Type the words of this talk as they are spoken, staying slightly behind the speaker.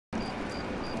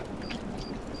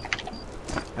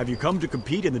Have you come to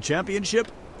compete in the championship?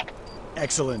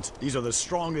 Excellent. These are the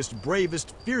strongest,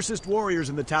 bravest, fiercest warriors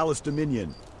in the Talos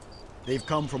Dominion. They've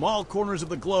come from all corners of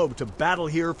the globe to battle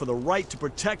here for the right to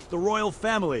protect the royal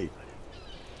family.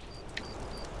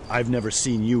 I've never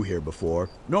seen you here before.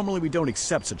 Normally we don't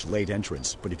accept such late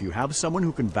entrants, but if you have someone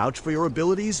who can vouch for your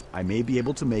abilities, I may be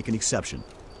able to make an exception.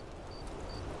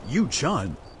 Yu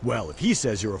Chun? Well, if he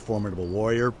says you're a formidable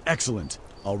warrior, excellent.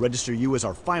 I'll register you as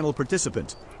our final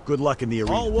participant. Good luck in the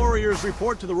arena. All warriors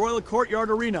report to the Royal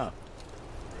Courtyard Arena.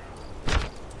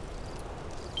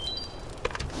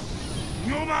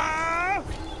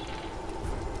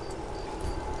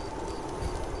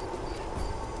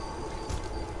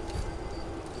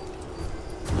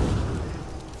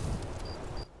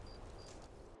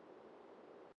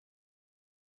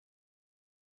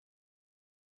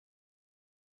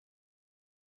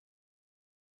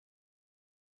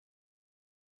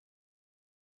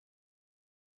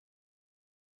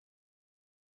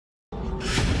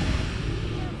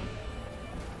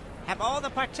 Have all the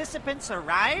participants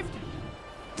arrived?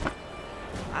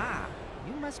 Ah,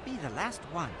 you must be the last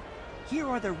one. Here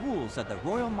are the rules of the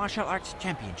Royal Martial Arts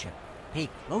Championship. Pay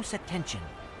close attention.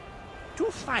 2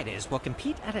 fighters will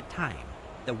compete at a time.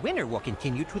 The winner will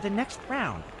continue to the next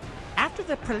round. After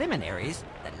the preliminaries,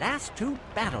 the last 2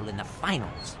 battle in the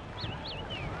finals.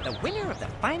 The winner of the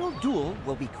final duel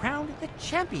will be crowned the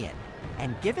champion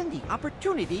and given the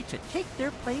opportunity to take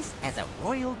their place as a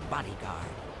royal bodyguard.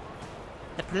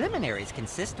 The preliminaries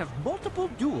consist of multiple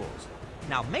duels.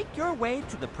 Now make your way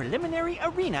to the preliminary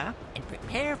arena and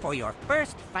prepare for your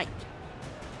first fight.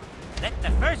 Let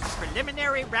the first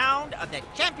preliminary round of the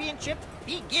championship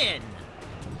begin.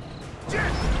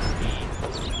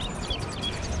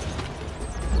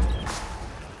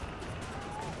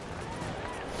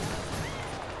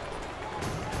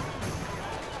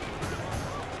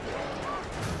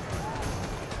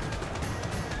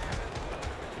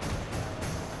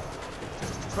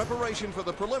 Preparation for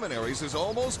the preliminaries is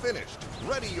almost finished.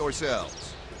 Ready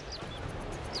yourselves.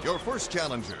 Your first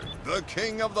challenger, the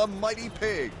King of the Mighty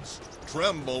Pigs.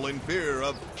 Tremble in fear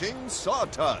of King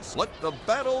Sawtusk. Let the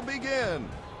battle begin.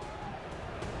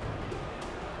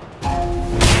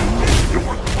 You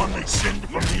weren't the one they sent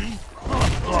for me?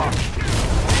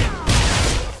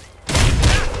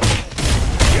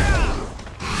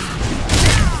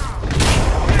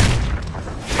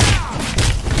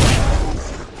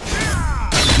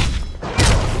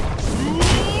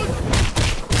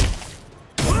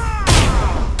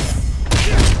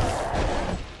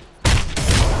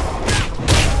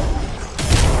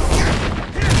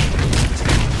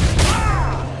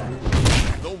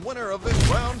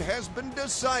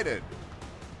 Decided.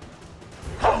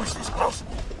 How is this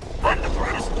possible? I'm the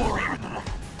greatest warrior in the land.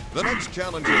 The next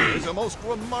challenger is a most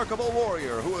remarkable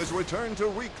warrior who has returned to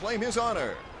reclaim his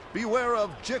honor. Beware of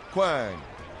Jik Kwang.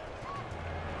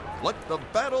 Let the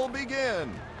battle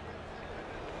begin.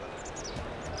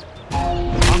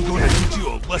 I'm going to teach you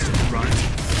a lesson, Ryan.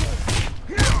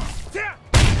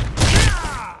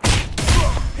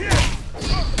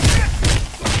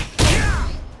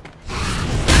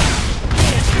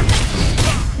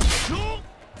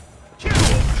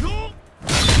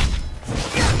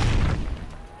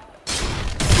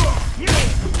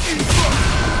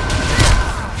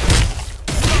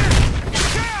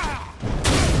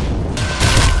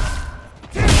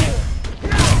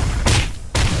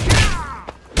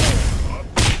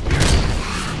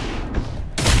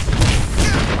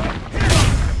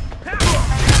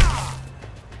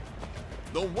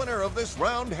 This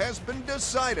round has been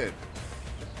decided.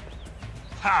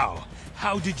 How?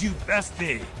 How did you best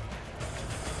me?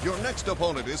 Your next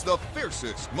opponent is the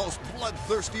fiercest, most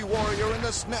bloodthirsty warrior in the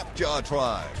Snapjaw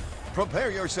tribe.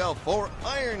 Prepare yourself for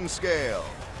Iron Scale.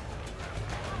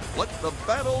 Let the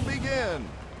battle begin.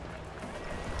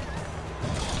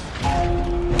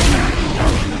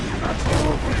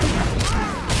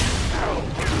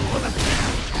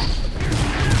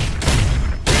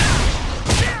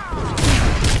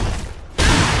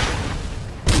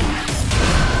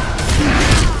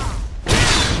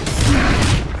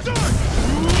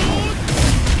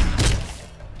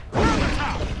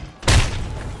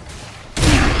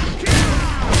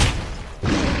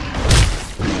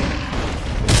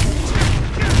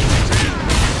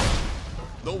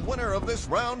 This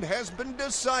round has been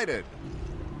decided.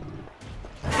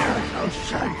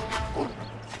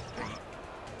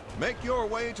 Make your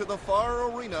way to the far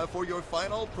arena for your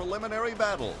final preliminary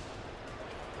battle.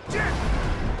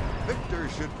 Victor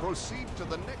should proceed to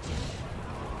the next.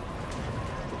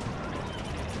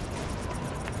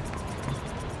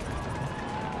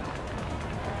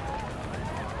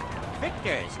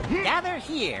 Victors, gather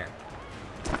here.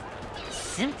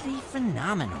 Simply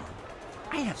phenomenal.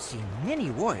 I have seen many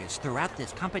warriors throughout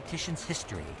this competition's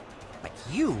history, but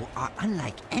you are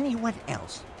unlike anyone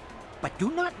else. But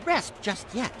do not rest just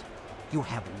yet. You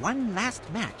have one last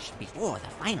match before the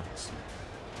finals.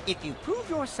 If you prove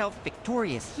yourself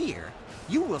victorious here,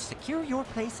 you will secure your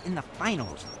place in the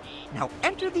finals. Now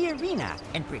enter the arena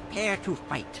and prepare to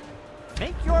fight.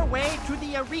 Make your way to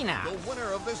the arena. The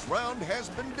winner of this round has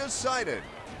been decided.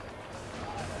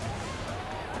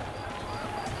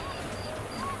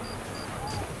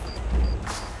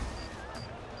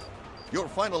 Your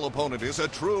final opponent is a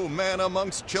true man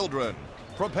amongst children.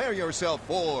 Prepare yourself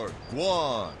for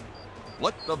Guan.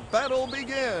 Let the battle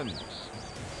begin.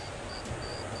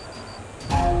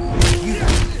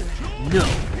 No,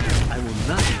 I will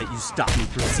not let you stop me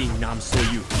from seeing Nam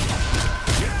Soyu.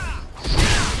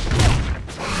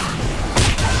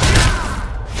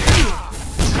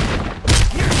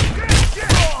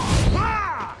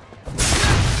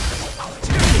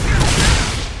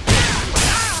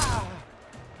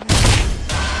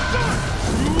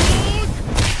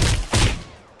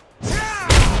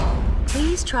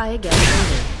 Please try again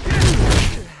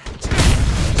later.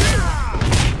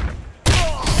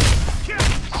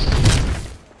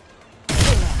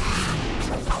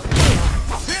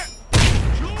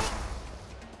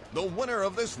 The winner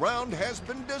of this round has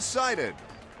been decided.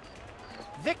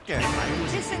 Victor,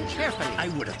 listen carefully. I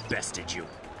would have bested you.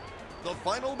 The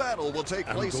final battle will take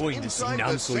I'm place going to see inside Nam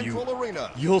the Soyu. central arena.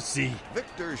 You'll see.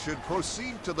 Victor should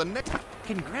proceed to the next...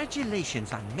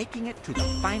 Congratulations on making it to the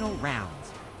final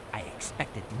rounds. I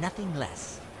expected nothing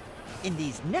less. In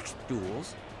these next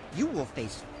duels, you will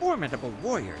face formidable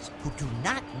warriors who do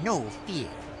not know fear.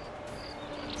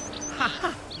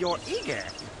 Haha, you're eager.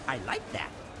 I like that.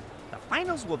 The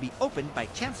finals will be opened by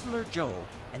Chancellor Zhou,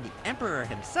 and the Emperor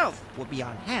himself will be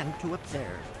on hand to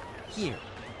observe. Here,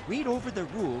 read over the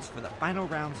rules for the final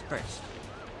rounds first.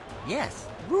 Yes,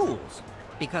 rules.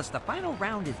 Because the final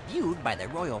round is viewed by the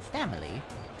royal family,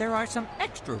 there are some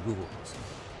extra rules.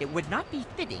 It would not be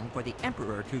fitting for the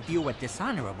Emperor to view a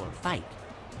dishonorable fight.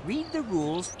 Read the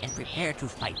rules and prepare to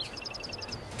fight.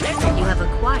 You have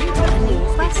acquired a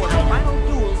new quest Before the item. final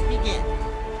duels begin.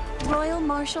 Royal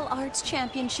Martial Arts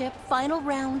Championship Final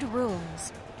Round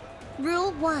Rules.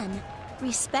 Rule 1.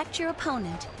 Respect your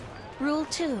opponent. Rule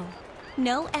 2.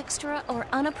 No extra or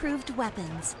unapproved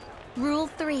weapons. Rule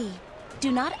 3.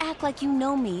 Do not act like you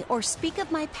know me or speak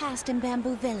of my past in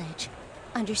Bamboo Village.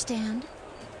 Understand?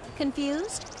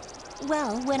 Confused?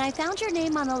 Well, when I found your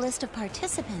name on the list of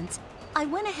participants, I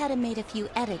went ahead and made a few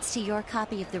edits to your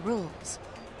copy of the rules.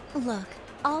 Look,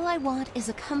 all I want is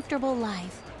a comfortable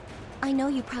life. I know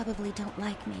you probably don't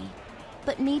like me,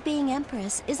 but me being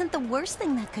Empress isn't the worst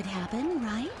thing that could happen,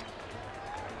 right?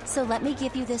 So let me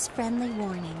give you this friendly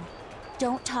warning.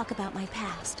 Don't talk about my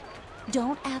past.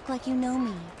 Don't act like you know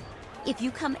me. If you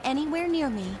come anywhere near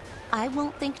me, I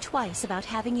won't think twice about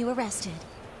having you arrested.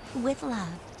 With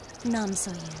love, Nam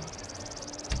Soyu.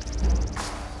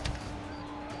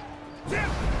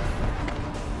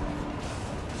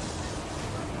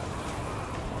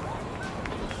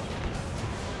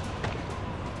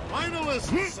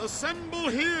 Finalists, assemble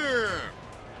here!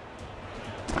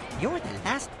 You're the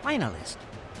last finalist.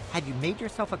 Have you made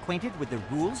yourself acquainted with the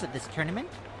rules of this tournament?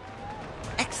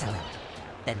 Excellent.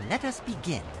 Then let us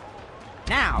begin.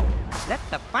 Now, let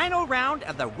the final round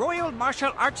of the Royal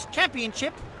Martial Arts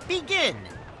Championship begin!